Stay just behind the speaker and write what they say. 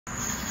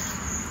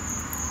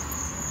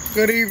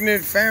Good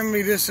evening,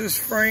 family. This is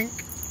Frank.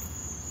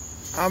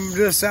 I'm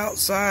just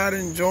outside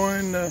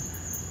enjoying the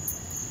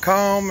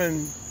calm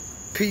and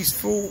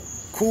peaceful,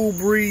 cool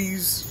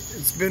breeze.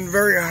 It's been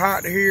very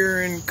hot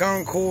here in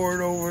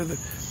Concord over the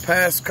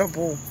past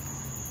couple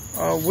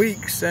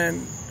weeks,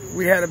 and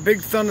we had a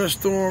big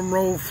thunderstorm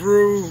roll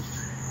through,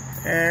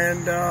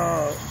 and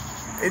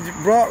it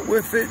brought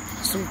with it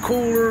some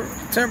cooler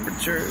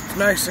temperature. It's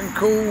nice and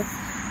cool.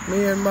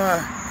 Me and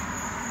my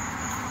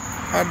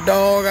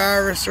dog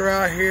Iris are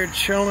out here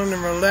chilling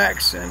and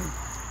relaxing,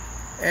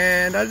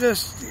 and I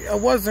didn't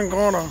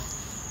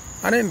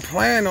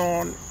plan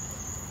on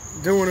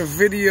doing a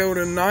video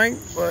tonight,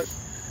 but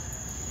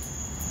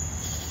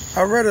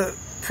I read a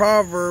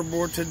proverb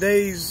or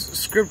today's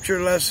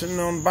scripture lesson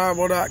on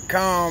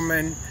Bible.com,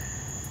 and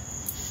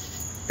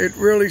it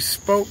really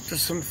spoke to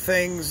some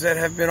things that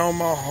have been on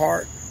my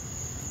heart.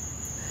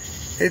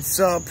 It's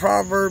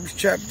Proverbs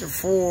chapter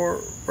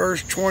 4,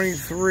 verse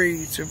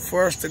 23,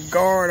 for us to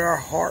guard our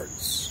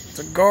hearts,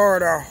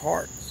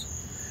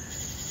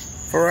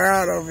 for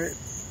out of it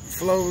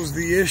flows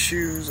the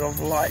issues of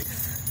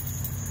life.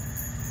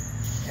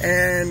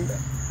 And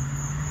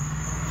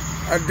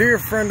a dear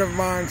friend of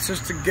mine,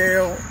 Sister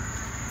Gail,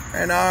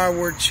 and I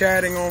were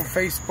chatting on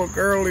Facebook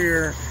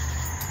earlier,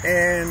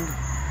 and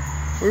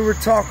we were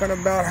talking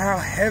about how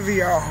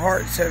heavy our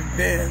hearts have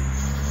been,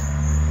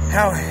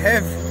 how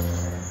heavy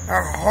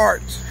our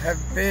hearts have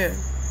been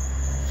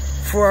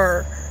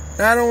for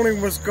not only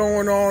what's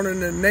going on in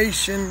the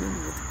nation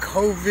with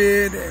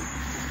COVID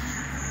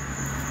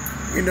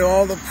and,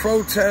 all the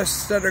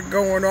protests that are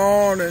going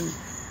on, and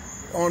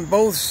on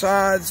both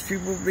sides,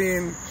 people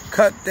being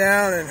cut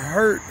down and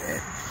hurt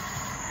and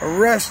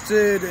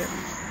arrested and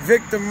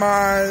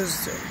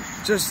victimized. And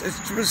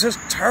it was just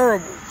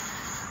terrible.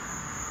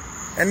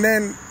 And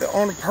then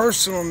on a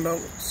personal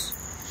notes,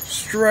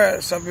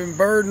 stress. I've been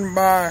burdened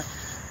by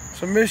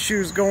some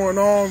issues going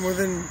on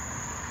within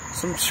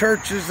some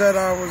churches that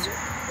I was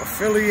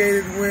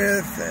affiliated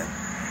with, and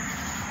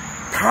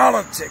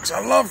politics. I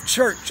love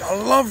church.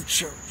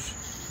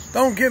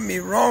 Don't get me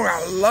wrong,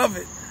 I love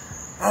it.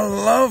 I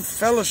love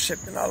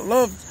fellowship, and I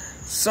love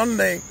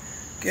Sunday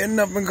getting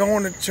up and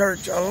going to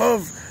church. I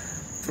love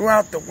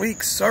throughout the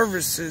week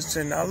services,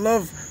 and I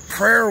love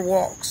prayer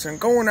walks and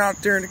going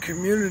out there in the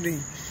community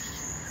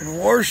and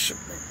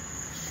worshiping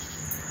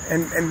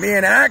and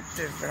being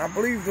active. And I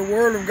believe the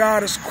Word of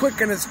God is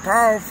quick and it's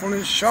powerful and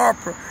it's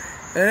sharper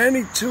than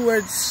any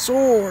two-edged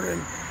sword.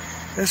 And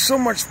there's so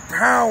much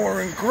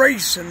power and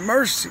grace and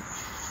mercy.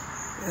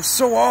 It's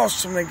so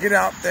awesome to get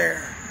out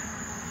there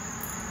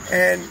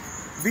and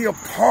be a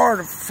part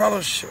of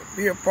fellowship,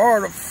 be a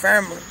part of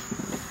family.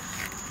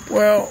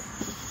 Well,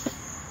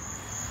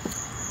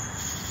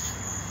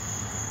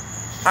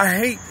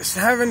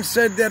 having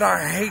said that,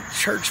 I hate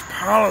church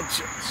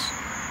politics.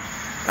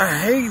 I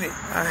hate it.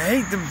 I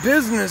hate the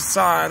business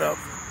side of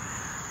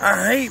it.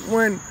 I hate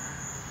when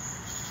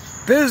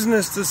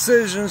business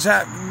decisions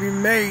have to be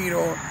made,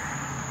 or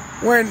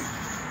when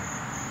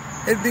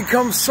it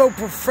becomes so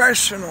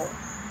professional.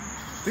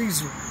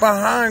 These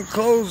behind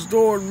closed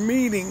door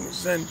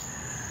meetings and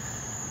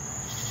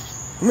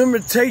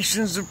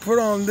limitations to put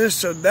on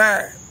this or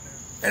that.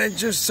 And it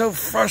just so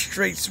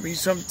frustrates me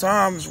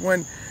sometimes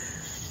when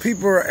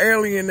people are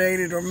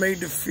alienated or made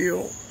to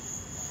feel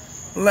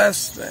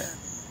less than.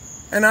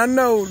 And I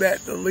know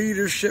that the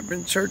leadership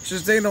in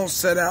churches, they don't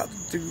set out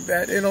to do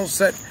that. They don't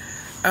set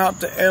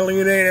out to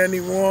alienate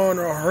anyone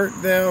or hurt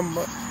them.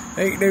 But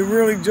they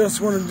really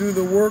just want to do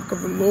the work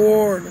of the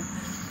Lord.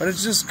 But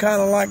it's just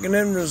kind of like an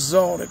end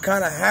result. It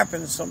kind of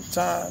happens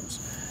sometimes.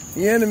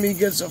 The enemy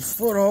gets a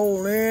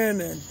foothold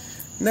in, and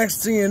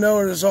next thing you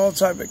know, there's all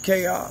type of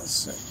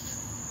chaos.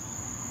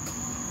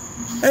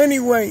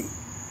 Anyway,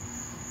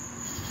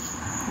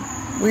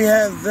 we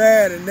have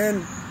that, and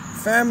then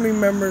family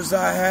members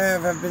I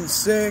have been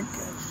sick,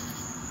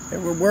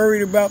 and we're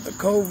worried about the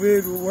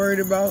COVID, we're worried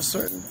about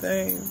certain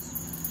things.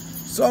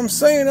 So I'm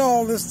saying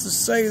all this to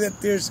say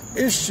that there's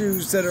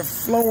issues that are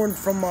flowing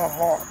from my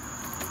heart.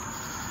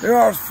 There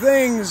are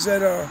things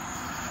that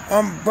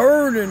I'm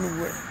burdened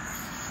with.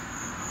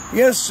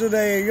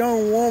 Yesterday, a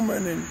young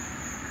woman, and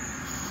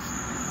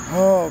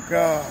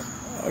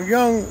a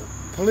young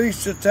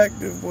police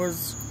detective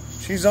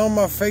she's on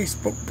my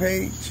Facebook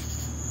page.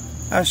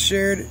 I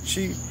shared it.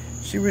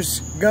 She was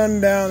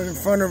gunned down in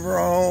front of her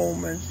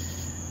home, and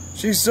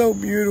she's so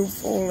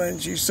beautiful,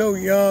 and she's so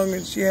young,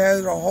 and she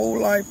has her whole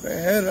life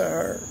ahead of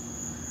her.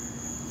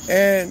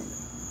 And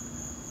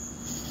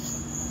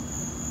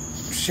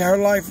her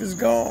life is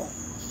gone.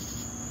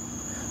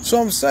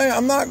 So I'm saying,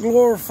 I'm not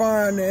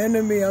glorifying the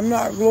enemy. I'm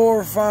not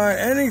glorifying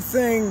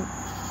anything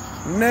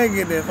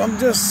negative. I'm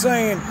just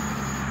saying,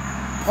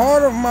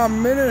 part of my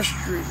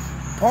ministry,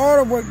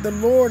 part of what the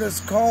Lord has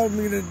called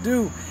me to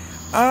do,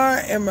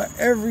 I am an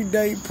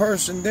everyday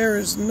person. There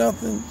is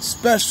nothing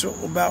special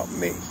about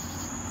me.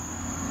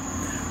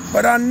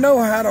 But I know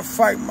how to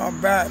fight my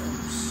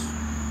battles.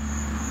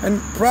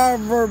 And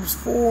Proverbs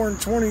 4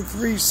 and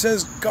 23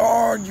 says,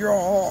 guard your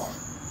heart,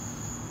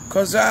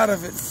 because out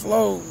of it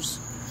flows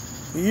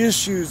the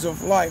issues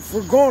of life.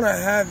 We're going to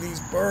have these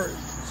burdens.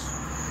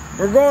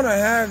 We're going to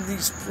have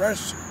these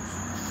pressures.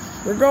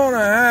 We're going to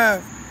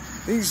have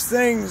these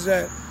things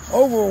that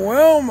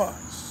overwhelm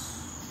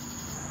us.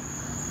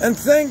 And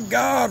thank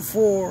God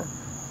for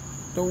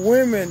the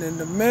women and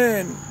the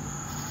men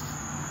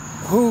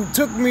who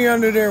took me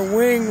under their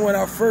wing when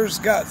I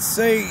first got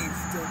saved.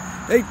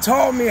 They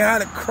taught me how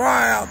to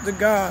cry out to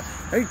God.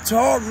 They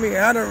taught me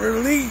how to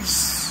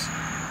release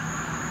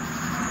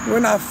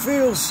when I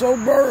feel so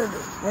burdened,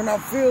 when I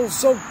feel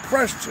so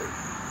pressured,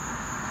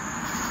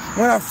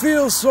 when I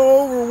feel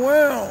so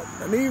overwhelmed.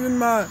 And even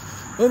my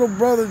little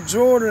brother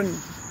Jordan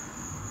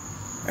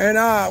and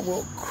I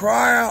will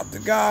cry out to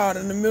God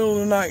in the middle of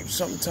the night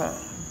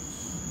sometimes.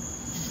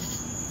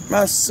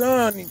 My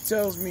son, he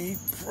tells me he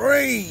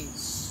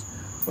prays.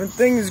 When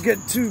things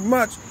get too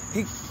much,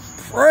 he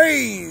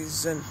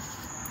prays. And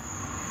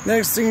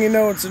next thing you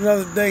know, it's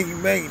another day he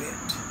made it.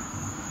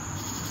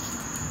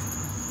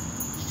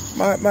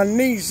 My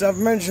niece, I've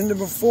mentioned it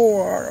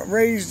before, I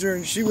raised her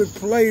and she would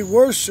play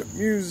worship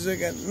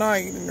music at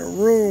night in her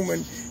room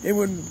and it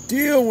would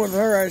deal with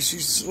her as she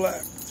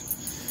slept.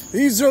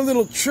 These are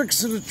little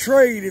tricks of the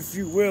trade, if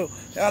you will,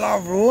 that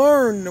I've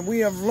learned, that we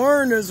have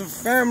learned as a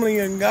family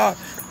in God.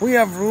 We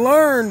have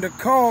learned to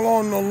call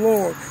on the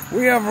Lord.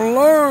 We have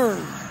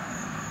learned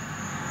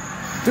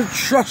to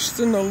trust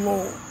in the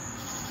Lord.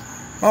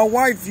 My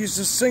wife used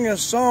to sing a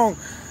song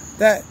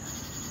that,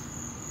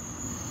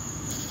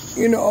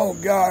 oh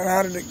God,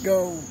 how did it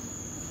go?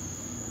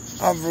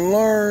 I've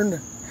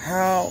learned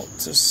how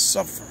to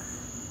suffer.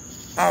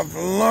 I've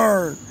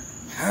learned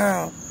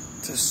how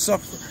to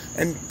suffer.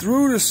 And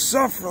through the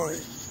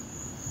suffering,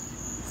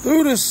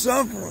 through the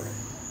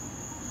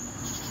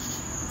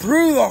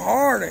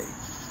heartache,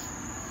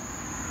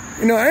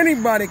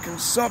 anybody can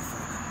suffer,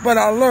 but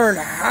I learned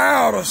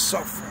how to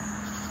suffer.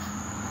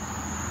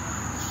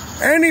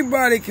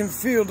 Anybody can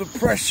feel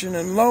depression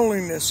and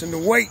loneliness and the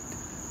weight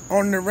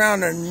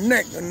around their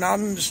neck, and I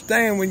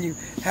understand when you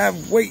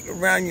have weight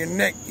around your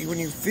neck, when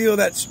you feel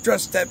that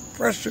stress, that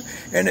pressure,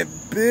 and it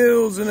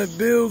builds and it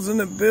builds and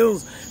it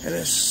builds, and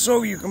it's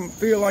so you can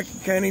feel like you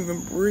can't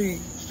even breathe.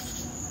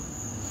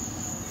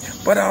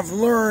 But I've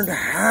learned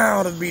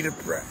how to be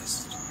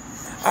depressed.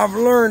 I've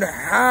learned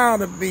how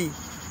to be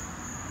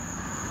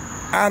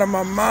out of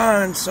my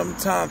mind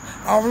sometimes.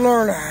 I've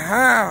learned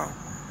how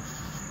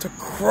to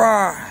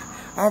cry.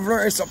 I've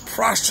learned it's a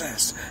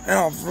process, and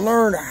I've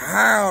learned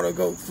how to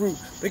go through,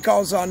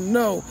 because I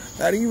know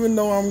that even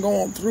though I'm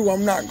going through,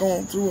 I'm not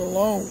going through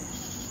alone.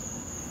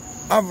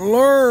 I've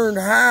learned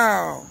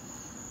how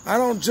I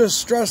don't just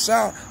stress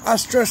out, I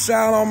stress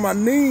out on my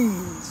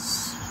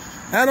knees.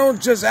 I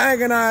don't just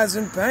agonize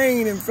in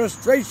pain and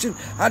frustration,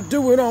 I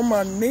do it on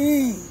my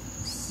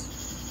knees.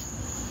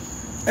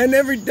 And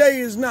every day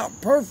is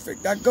not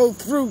perfect. I go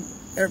through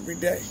every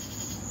day.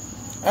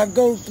 I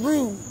go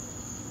through.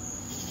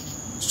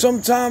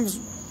 Sometimes,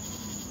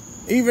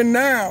 even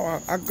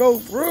now, I go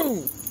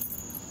through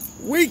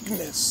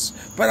weakness,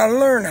 but I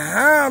learn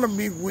how to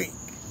be weak,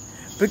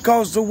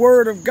 because the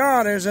Word of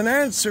God has an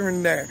answer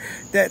in there,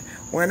 that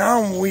when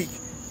I'm weak,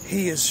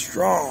 He is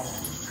strong.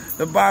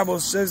 The Bible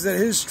says that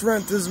His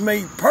strength is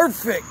made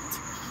perfect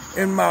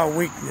in my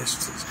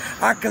weaknesses.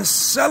 I can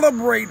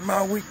celebrate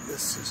my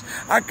weaknesses.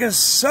 I can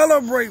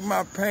celebrate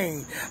my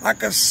pain. I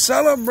can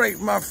celebrate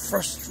my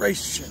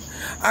frustration.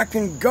 I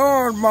can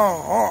guard my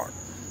heart,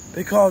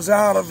 because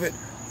out of it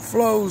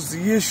flows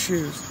the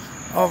issues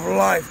of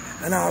life.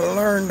 And I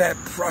learned that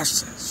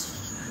process.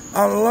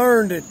 I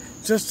learned it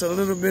just a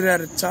little bit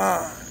at a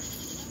time.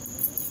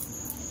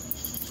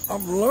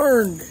 I've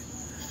learned it.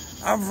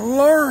 I've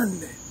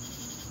learned it.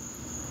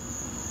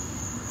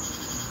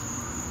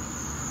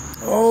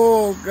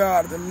 Oh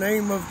God, in the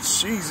name of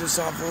Jesus,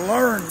 I've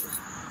learned it.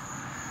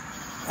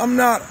 I'm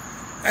not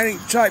any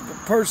type of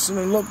person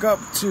to look up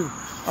to.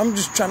 I'm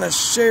just trying to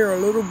share a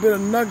little bit of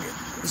nugget.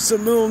 It's a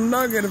little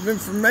nugget of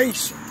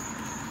information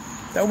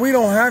that we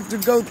don't have to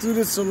go through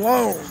this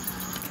alone.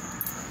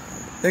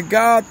 That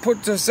God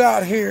puts us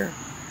out here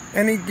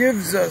and He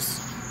gives us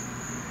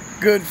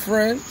good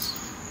friends.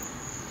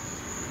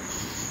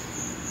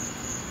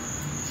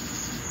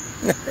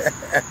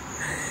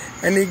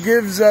 And He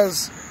gives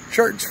us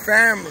church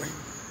family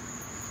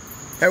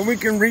that we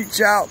can reach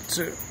out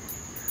to.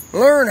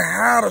 Learn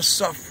how to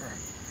suffer.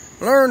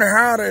 Learn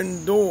how to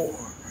endure.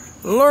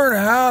 Learn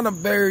how to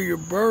bear your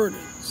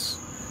burdens.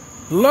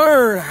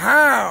 Learn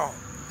how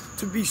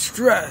to be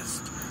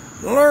stressed.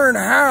 Learn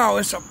how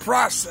it's a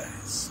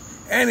process.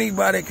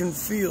 Anybody can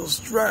feel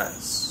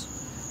stress.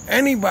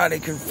 Anybody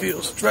can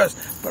feel stress,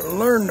 but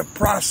learn the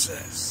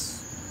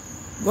process.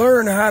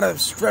 Learn how to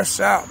stress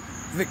out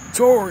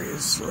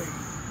victoriously.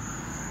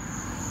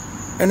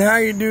 And how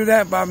you do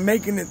that? By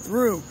making it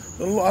through.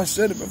 I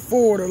said it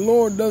before, the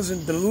Lord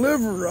doesn't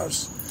deliver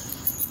us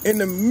in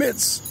the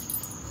midst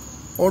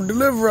or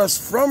deliver us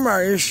from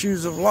our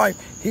issues of life.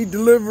 He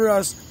delivers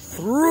us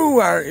through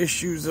our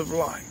issues of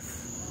life.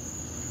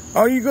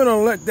 Are you going to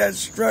let that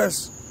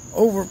stress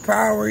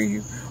overpower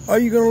you? Are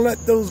you going to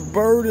let those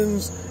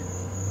burdens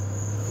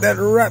that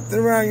are wrapped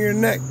around your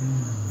neck,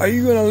 are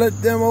you going to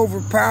let them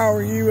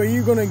overpower you? Are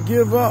you going to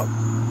give up?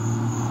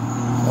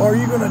 Or are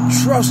you going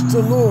to trust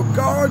the Lord?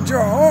 Guard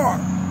your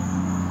heart.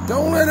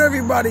 Don't let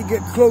everybody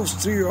get close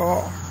to your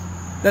heart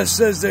that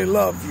says they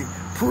love you.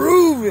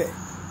 Prove it.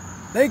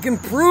 They can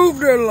prove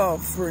their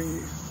love for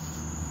you.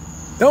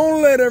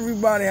 Don't let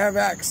everybody have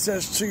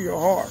access to your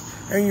heart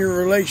and your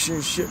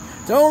relationship.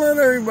 Don't let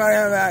everybody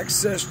have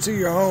access to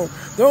your home.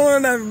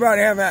 Don't let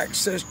everybody have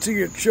access to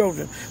your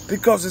children,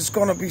 because it's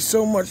going to be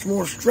so much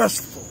more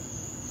stressful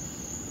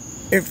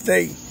if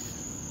they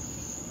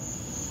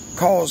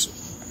cause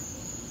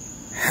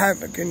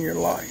havoc in your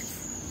life.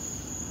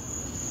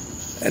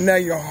 And now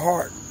your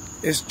heart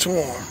is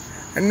torn.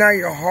 And now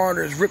your heart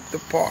is ripped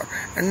apart.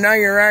 And now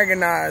you're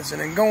agonizing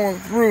and going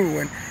through.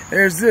 And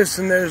there's this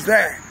and there's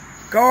that.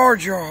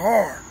 Guard your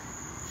heart.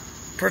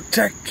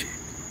 Protect it.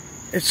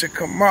 It's a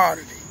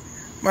commodity.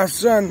 My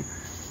son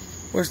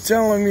was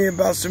telling me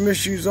about some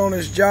issues on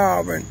his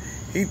job, and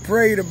he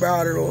prayed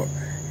about it, or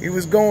he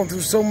was going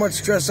through so much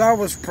stress. I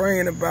was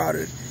praying about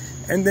it.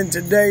 And then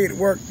today it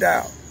worked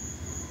out.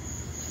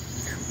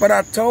 But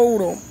I told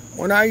him,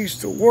 when I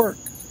used to work,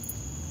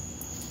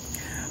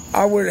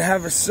 I would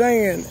have a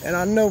saying, and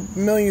I know a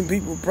million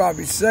people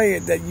probably say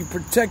it, that you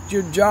protect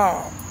your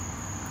job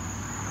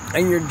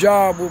and your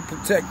job will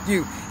protect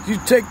you. You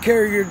take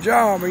care of your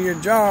job and your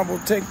job will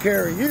take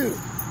care of you.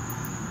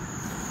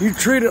 You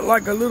treat it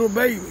like a little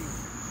baby.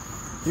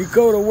 You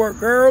go to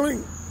work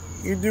early,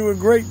 you do a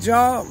great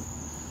job,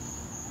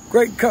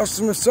 great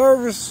customer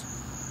service,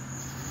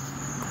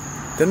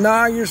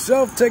 deny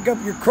yourself, take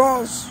up your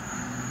cross.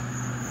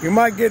 You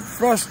might get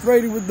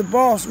frustrated with the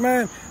boss,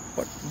 man,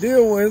 but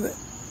deal with it.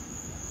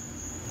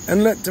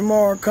 And let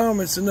tomorrow come.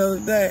 It's another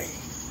day.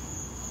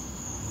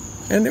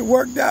 And it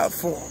worked out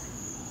for him.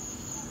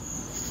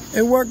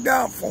 It worked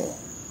out for him.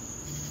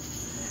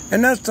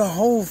 And that's the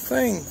whole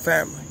thing,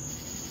 family.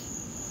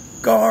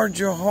 Guard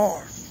your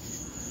heart.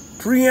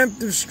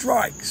 Preemptive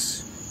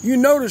strikes. You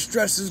know the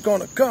stress is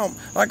going to come.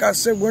 Like I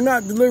said, we're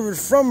not delivered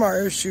from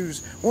our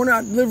issues. We're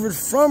not delivered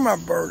from our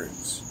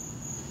burdens.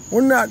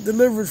 We're not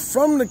delivered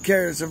from the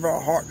cares of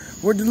our heart.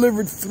 We're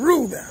delivered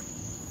through them.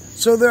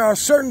 So there are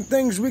certain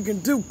things we can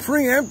do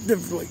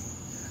preemptively.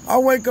 I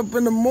wake up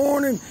in the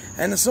morning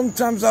and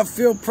sometimes I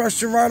feel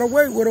pressure right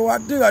away. What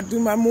do? I do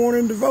my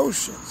morning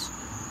devotions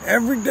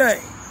every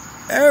day.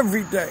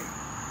 Every day.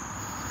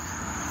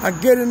 I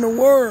get in the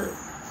Word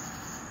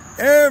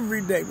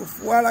every day.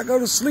 While I go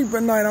to sleep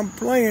at night, I'm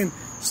playing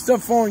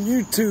stuff on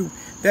YouTube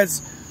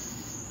that's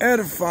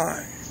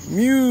edifying.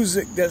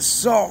 Music that's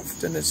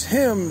soft, and it's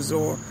hymns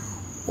or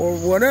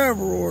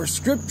whatever, or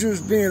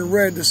scriptures being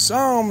read, the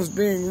Psalms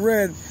being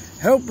read,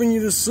 helping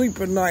you to sleep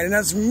at night. And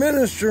that's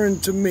ministering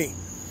to me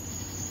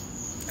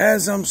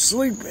as I'm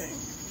sleeping.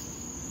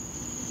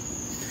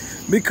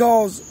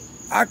 Because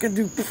I can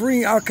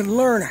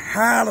learn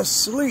how to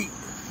sleep.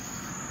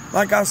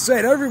 Like I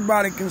said,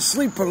 everybody can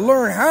sleep, but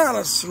learn how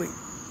to sleep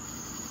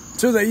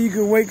so that you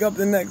can wake up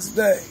the next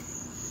day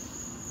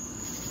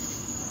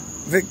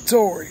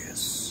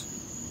victorious.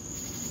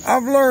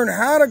 I've learned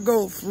how to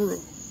go through.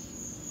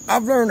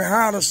 I've learned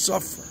how to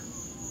suffer.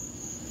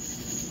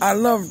 I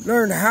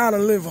learned how to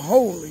live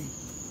holy.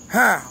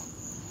 How?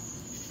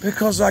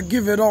 Because I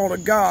give it all to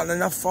God,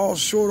 and I fall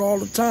short all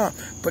the time.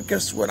 But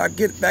guess what? I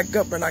get back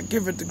up and I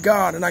give it to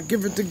God, and I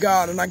give it to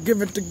God, and I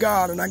give it to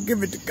God, and I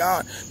give it to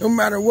God. No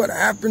matter what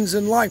happens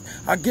in life,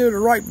 I give it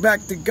right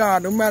back to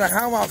God. No matter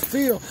how I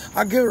feel,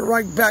 I give it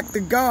right back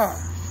to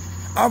God.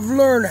 I've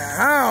learned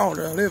how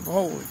to live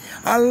holy.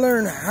 I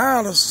learned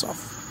how to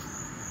suffer.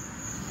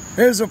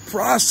 There's a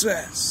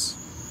process.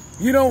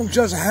 You don't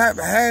just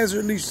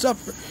haphazardly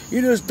suffer.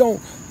 You just don't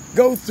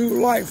go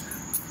through life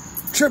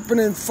tripping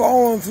and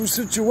falling through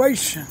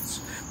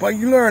situations. But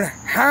you learn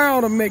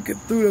how to make it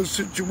through those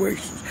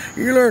situations.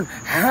 You learn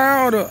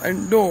how to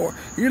endure.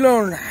 You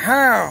learn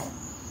how.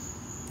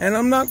 And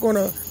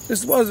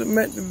this wasn't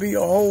meant to be a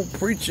whole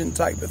preaching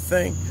type of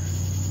thing.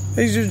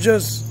 These are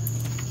just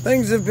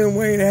things that have been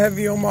weighing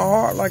heavy on my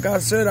heart. Like I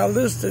said, I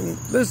listed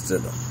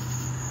them.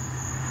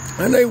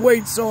 And they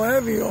weighed so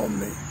heavy on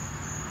me.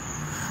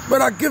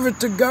 But I give it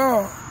to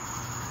God.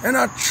 And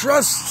I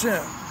trust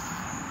Him.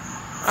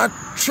 I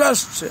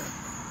trust Him.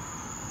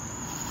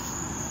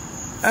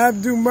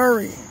 Abdul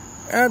Murray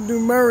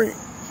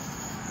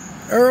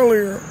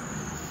earlier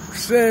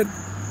said,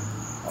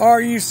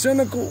 are you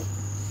cynical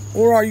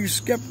or are you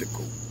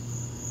skeptical?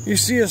 You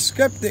see, a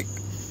skeptic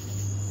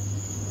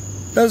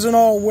doesn't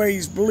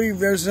always believe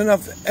there's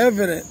enough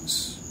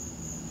evidence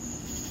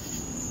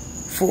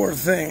for a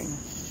thing.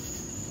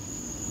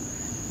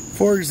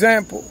 For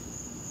example,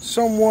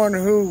 someone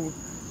who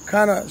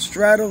kind of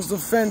straddles the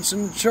fence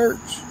in the church,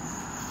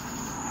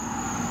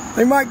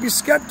 they might be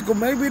skeptical.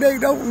 Maybe they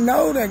don't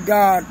know that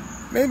God,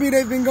 maybe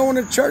they've been going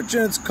to church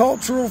and it's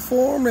cultural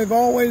for them. They've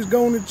always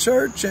gone to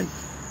church and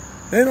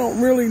they don't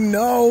really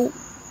know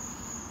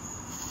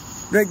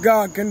that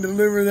God can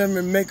deliver them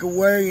and make a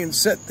way and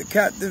set the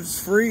captives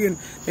free. And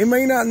they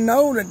may not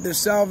know that the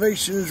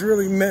salvation is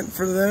really meant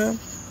for them.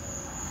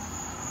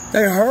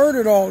 They heard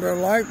it all their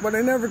life, but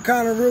they never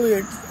kind of really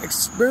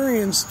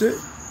experienced it.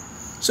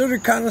 So they're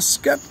kind of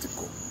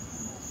skeptical.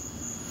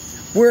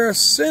 Where a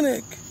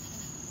cynic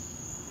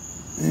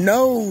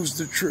knows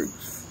the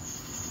truth,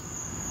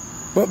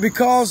 but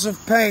because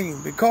of pain,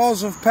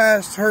 because of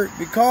past hurt,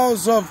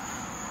 because of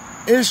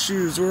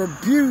issues or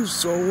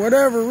abuse or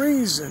whatever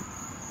reason,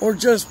 or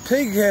just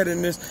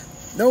pigheadedness,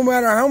 no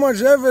matter how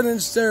much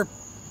evidence they're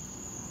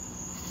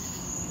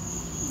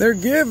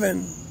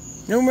given,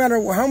 no matter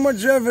how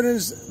much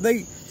evidence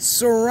that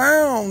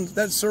surrounds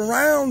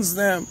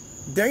them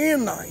day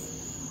and night,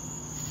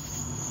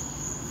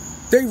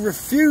 they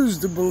refuse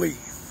to believe.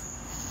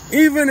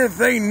 Even if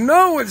they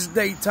know it's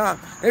daytime,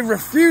 they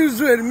refuse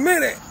to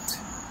admit it.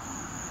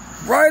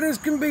 Bright as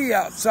can be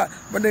outside,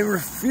 but they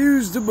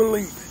refuse to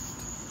believe it.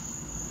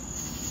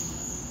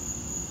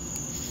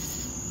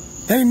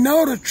 They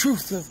know the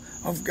truth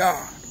of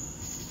God,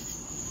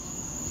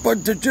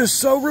 but they're just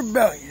so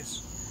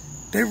rebellious,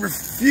 they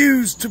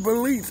refuse to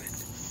believe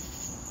it.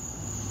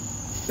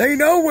 They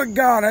know what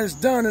God has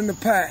done in the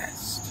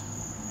past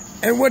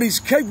and what He's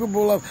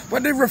capable of,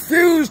 but they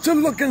refuse to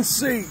look and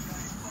see.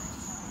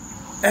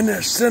 And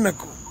they're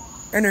cynical,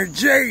 and they're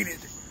jaded,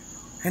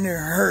 and they're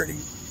hurting.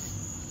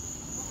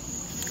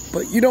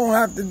 But you don't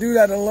have to do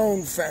that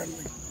alone,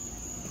 family.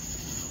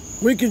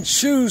 We can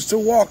choose to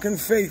walk in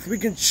faith. We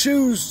can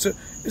choose to.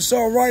 It's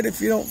all right if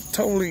you don't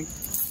totally.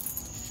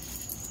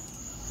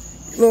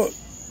 Look,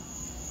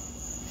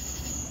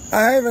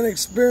 I haven't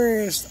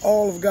experienced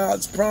all of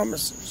God's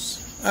promises.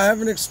 I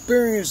haven't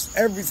experienced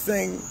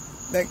everything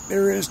that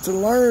there is to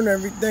learn,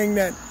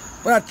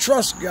 but I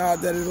trust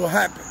God that it'll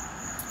happen.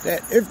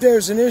 That if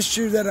there's an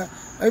issue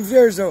if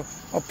there's a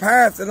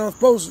path that I'm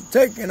supposed to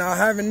take and I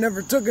haven't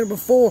never taken it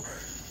before,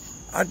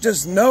 I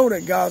just know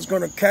that God's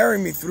going to carry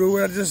me through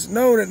it. I just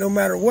know that no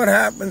matter what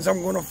happens,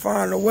 I'm going to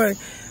find a way.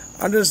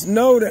 I just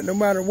know that no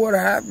matter what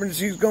happens,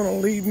 He's going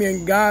to lead me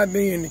and guide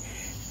me, and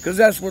because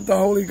that's what the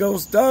Holy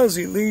Ghost does.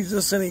 He leads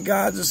us and He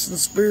guides us in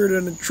spirit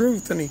and in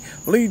truth, and He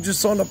leads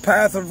us on the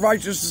path of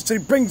righteousness. He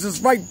brings us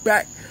right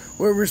back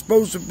where we're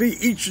supposed to be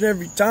each and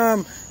every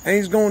time, and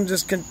He's going to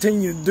just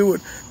continue to do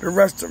it the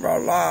rest of our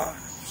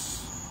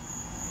lives.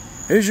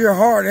 Is your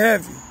heart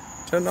heavy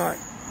tonight?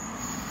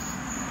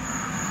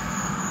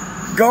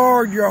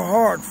 Guard your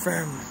heart,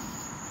 family.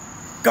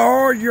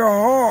 Guard your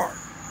heart.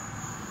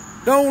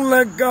 Don't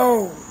let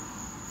go.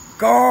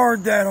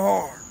 Guard that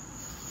heart.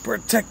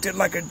 Protect it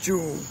like a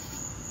jewel.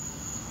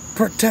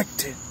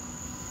 Protect it.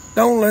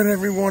 Don't let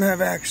everyone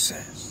have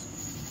access.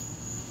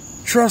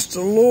 Trust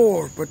the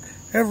Lord, but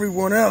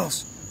everyone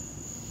else.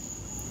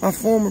 My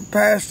former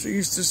pastor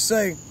used to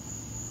say,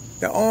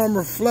 the arm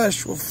of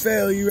flesh will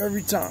fail you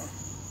every time.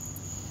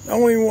 The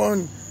only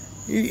one,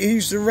 he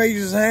used to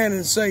raise his hand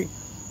and say,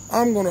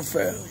 I'm going to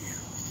fail you.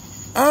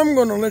 I'm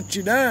going to let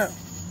you down.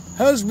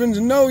 Husbands,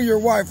 know your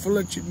wife will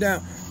let you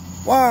down.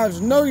 Wives,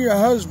 know your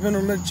husband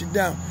will let you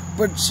down.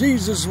 But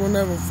Jesus will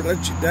never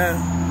let you down.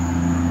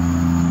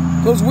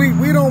 Because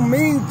we don't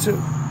mean to.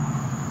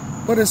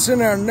 But it's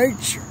in our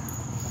nature.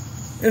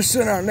 It's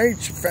in our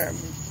nature, family.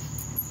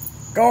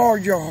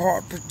 Guard your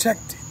heart.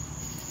 Protect it.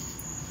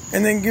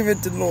 And then give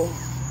it to the Lord.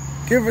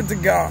 Give it to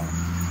God.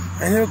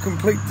 And He'll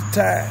complete the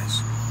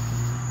task.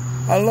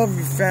 I love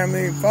you,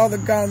 family. Father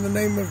God, in the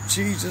name of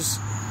Jesus,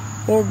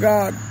 Lord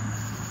God,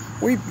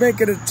 we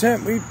make an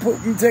attempt. We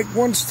take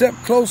one step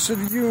closer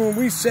to You, and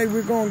we say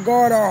we're going to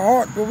guard our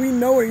heart, but we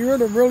know that You're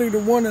really the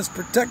one that's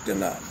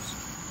protecting us.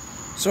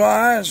 So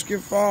I ask You,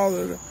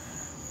 Father, to,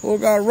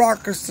 Lord God,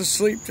 rock us to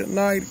sleep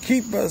tonight.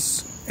 Keep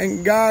us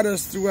and guide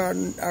us through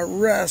our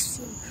rest.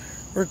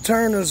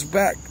 Return us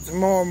back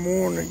tomorrow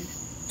morning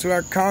to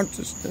our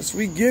consciousness.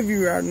 We give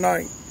You our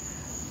night.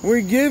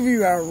 We give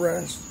You our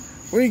rest.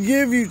 We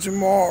give You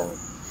tomorrow.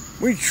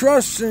 We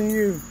trust in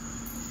You,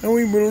 and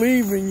we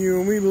believe in You,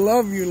 and we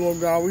love You,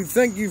 Lord God. We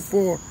thank You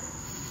for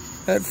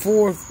that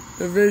fourth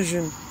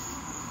division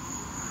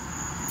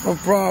of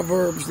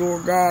Proverbs,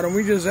 Lord God. And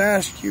we just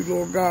ask You,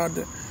 Lord God,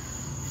 to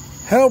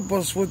help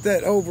us with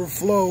that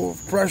overflow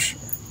of pressure,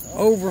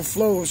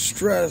 overflow of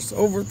stress,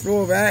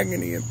 overflow of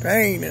agony and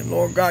pain. And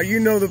Lord God, You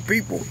know the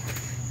people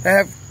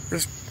that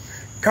have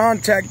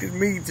contacted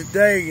me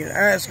today and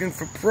asking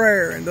for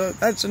prayer, and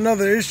that's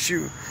another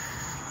issue.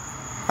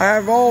 I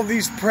have all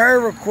these prayer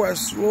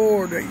requests,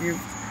 Lord,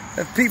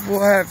 that people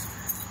have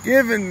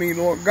given me,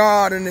 Lord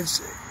God, and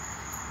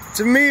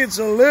to me it's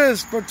a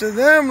list, but to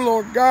them,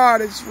 Lord God,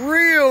 it's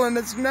real and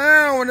it's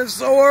now and it's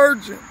so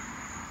urgent,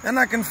 and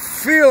I can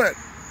feel it.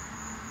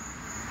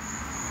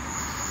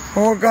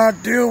 Oh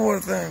God, deal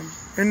with them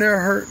in their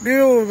hurt,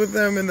 deal with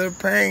them in their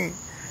pain,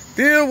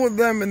 deal with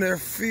them in their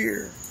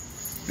fear,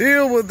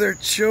 deal with their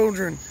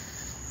children,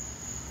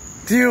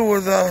 deal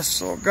with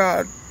us, oh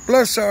God.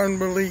 Bless our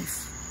unbelief.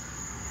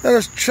 Let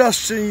us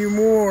trust in You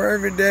more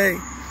every day.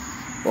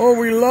 Lord,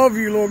 we love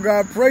You, Lord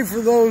God. Pray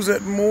for those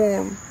that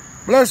mourn.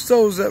 Bless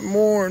those that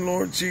mourn,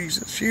 Lord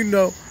Jesus. You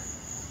know,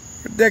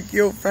 protect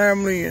Your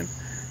family and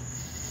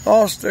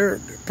lost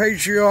their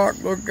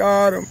patriarch, Lord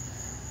God.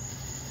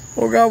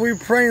 Oh God, we're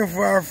praying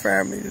for our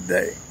family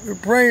today. We're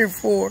praying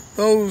for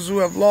those who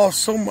have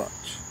lost so much.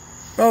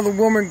 Another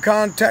woman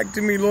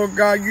contacted me, Lord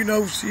God, you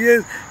know who she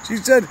is. She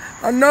said,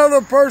 another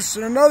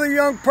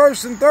young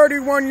person,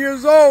 31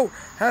 years old,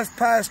 has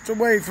passed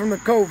away from the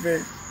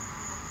COVID.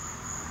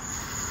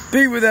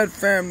 Be with that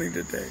family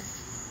today.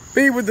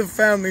 Be with the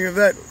family of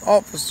that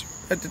officer,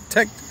 that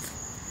detective.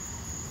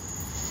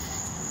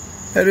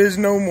 That is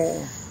no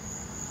more.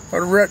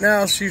 But right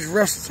now she's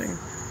resting.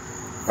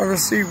 I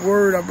received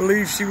word, I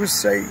believe she was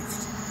saved.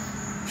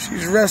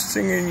 She's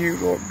resting in you,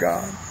 Lord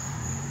God.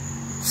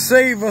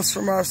 Save us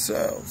from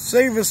ourselves.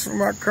 Save us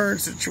from our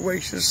current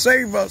situation.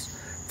 Save us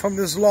from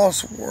this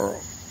lost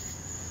world.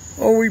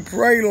 Oh, we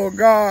pray, Lord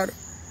God.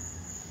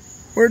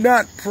 We're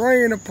not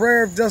praying a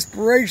prayer of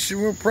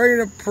desperation. We're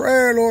praying a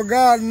prayer, Lord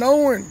God,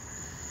 knowing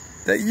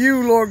that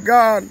you, Lord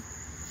God,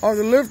 are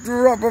the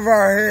lifter up of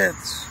our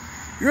heads.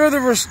 You're the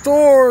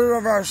restorer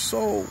of our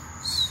souls.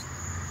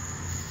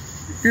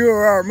 You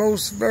are our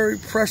most very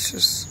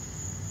precious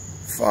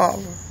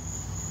Father.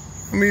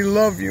 And we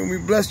love you and we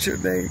bless your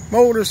name.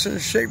 Mold us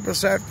and shape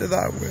us after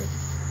thy will.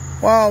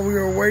 While we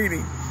are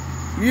waiting,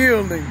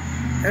 yielding,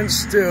 and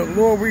still.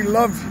 Lord, we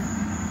love you.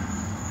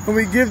 And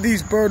we give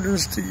these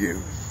burdens to you.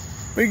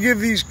 We give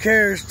these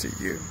cares to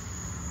you.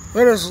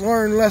 Let us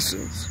learn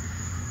lessons.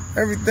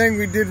 Everything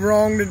we did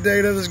wrong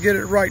today, let us get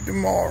it right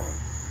tomorrow.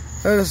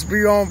 Let us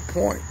be on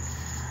point.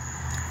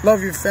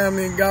 Love your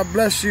family and God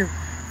bless you.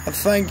 I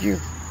thank you.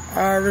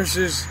 Iris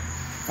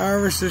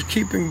is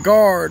keeping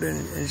guard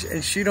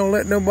and she don't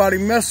let nobody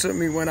mess with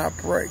me when I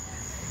pray.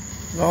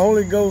 The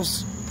Holy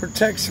Ghost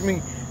protects me,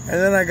 and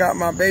then I got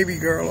my baby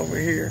girl over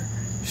here.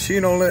 She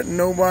don't let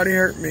nobody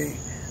hurt me.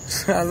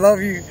 I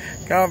love you.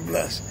 God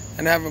bless,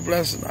 and have a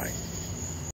blessed night.